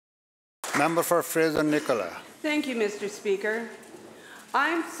Member for Fraser-Nicola. Thank you, Mr. Speaker.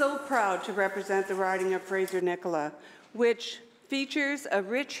 I'm so proud to represent the riding of Fraser-Nicola, which features a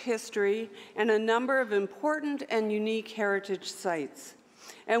rich history and a number of important and unique heritage sites.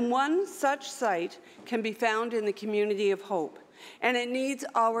 And one such site can be found in the community of Hope, and it needs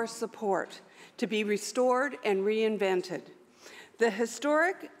our support to be restored and reinvented. The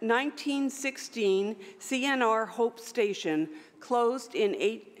historic 1916 CNR Hope Station closed in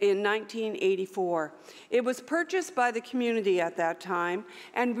 1984. It was purchased by the community at that time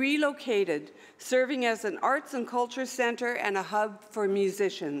and relocated, serving as an arts and culture centre and a hub for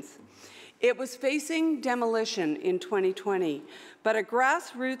musicians. It was facing demolition in 2020, but a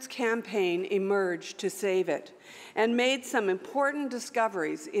grassroots campaign emerged to save it and made some important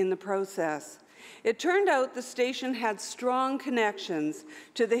discoveries in the process. It turned out the station had strong connections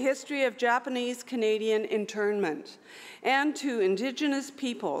to the history of Japanese-Canadian internment and to Indigenous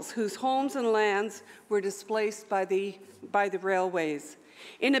peoples whose homes and lands were displaced by the railways.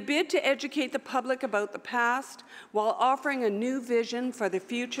 In a bid to educate the public about the past while offering a new vision for the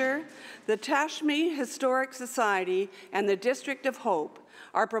future, the Tashme Historic Society and the District of Hope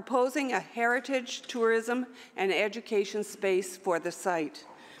are proposing a heritage, tourism, and education space for the site.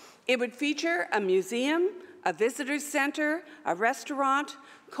 It would feature a museum, a visitors center, a restaurant,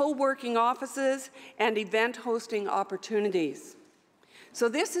 co-working offices, and event hosting opportunities. So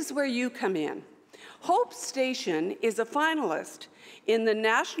this is where you come in. Hope Station is a finalist in the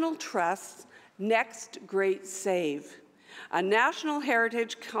National Trust's Next Great Save, a national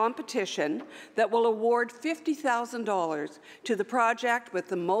heritage competition that will award $50,000 to the project with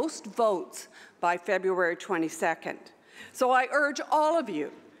the most votes by February 22nd. So I urge all of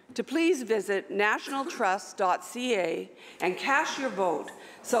you to please visit nationaltrust.ca and cast your vote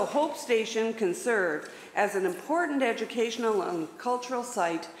so Hope Station can serve as an important educational and cultural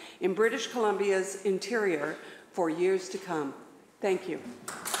site in British Columbia's interior for years to come. Thank you.